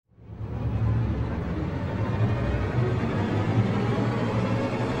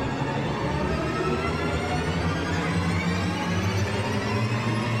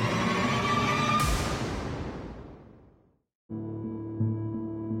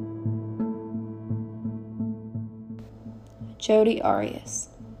Jodi Arias.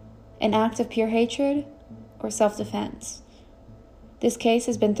 An act of pure hatred or self-defense? This case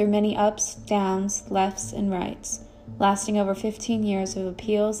has been through many ups, downs, lefts, and rights, lasting over 15 years of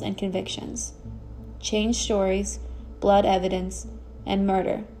appeals and convictions. Changed stories, blood evidence, and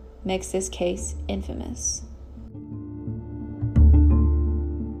murder makes this case infamous.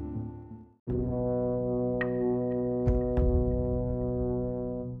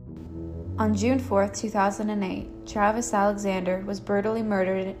 On June 4, 2008, Travis Alexander was brutally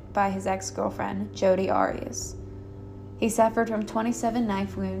murdered by his ex-girlfriend, Jodi Arias. He suffered from 27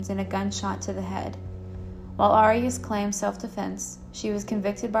 knife wounds and a gunshot to the head. While Arias claimed self-defense, she was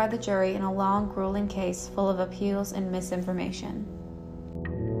convicted by the jury in a long, grueling case full of appeals and misinformation.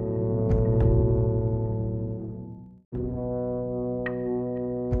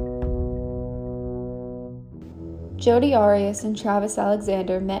 Jodi Arias and Travis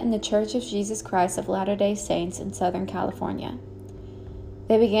Alexander met in the Church of Jesus Christ of Latter-day Saints in Southern California.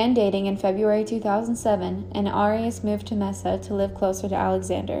 They began dating in February 2007, and Arias moved to Mesa to live closer to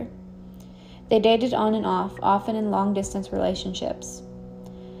Alexander. They dated on and off, often in long-distance relationships.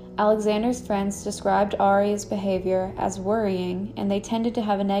 Alexander's friends described Arias' behavior as worrying, and they tended to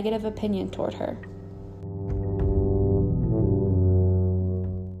have a negative opinion toward her.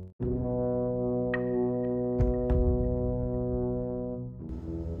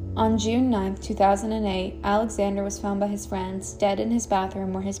 On June 9, 2008, Alexander was found by his friends dead in his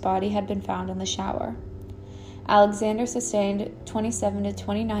bathroom where his body had been found in the shower. Alexander sustained 27 to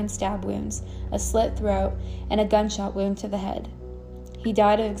 29 stab wounds, a slit throat, and a gunshot wound to the head. He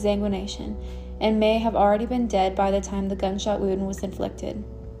died of exsanguination and may have already been dead by the time the gunshot wound was inflicted.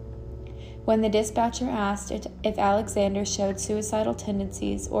 When the dispatcher asked if Alexander showed suicidal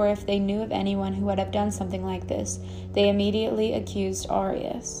tendencies or if they knew of anyone who would have done something like this, they immediately accused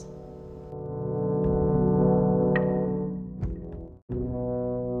Arias.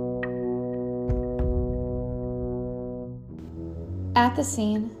 At the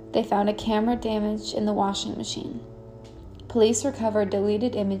scene, they found a camera damaged in the washing machine. Police recovered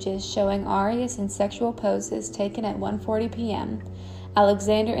deleted images showing Arias in sexual poses taken at 1:40 p.m.,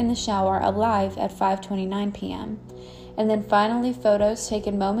 Alexander in the shower alive at 5:29 p.m., and then finally photos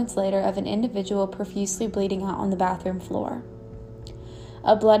taken moments later of an individual profusely bleeding out on the bathroom floor.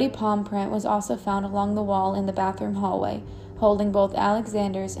 A bloody palm print was also found along the wall in the bathroom hallway, holding both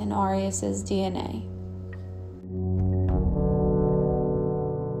Alexander's and Arias' DNA.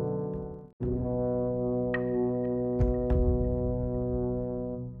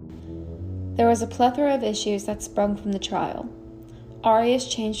 There was a plethora of issues that sprung from the trial. Arias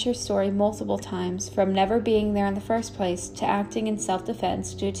changed her story multiple times, from never being there in the first place to acting in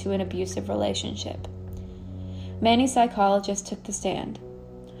self-defense due to an abusive relationship. Many psychologists took the stand.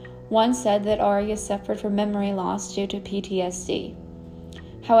 One said that Arias suffered from memory loss due to PTSD.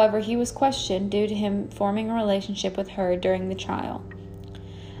 However, he was questioned due to him forming a relationship with her during the trial.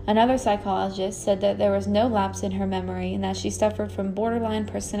 Another psychologist said that there was no lapse in her memory and that she suffered from borderline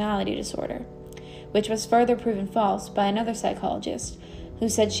personality disorder, which was further proven false by another psychologist, who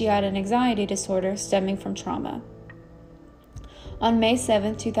said she had an anxiety disorder stemming from trauma. On May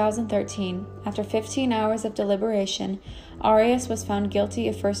 7, 2013, after 15 hours of deliberation, Arias was found guilty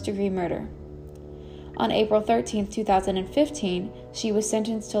of first-degree murder. On April 13, 2015, she was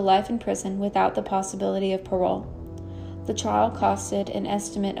sentenced to life in prison without the possibility of parole. The trial costed an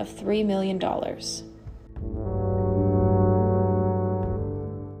estimate of $3 million.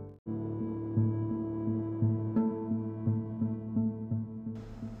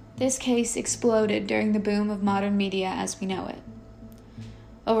 This case exploded during the boom of modern media as we know it.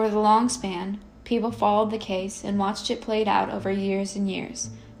 Over the long span, people followed the case and watched it played out over years and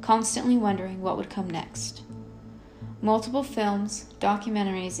years, constantly wondering what would come next. Multiple films,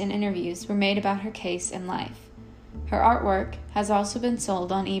 documentaries, and interviews were made about her case and life. Her artwork has also been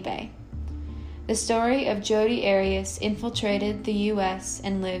sold on eBay. The story of Jodi Arias infiltrated the U.S.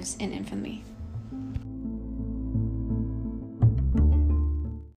 and lives in infamy.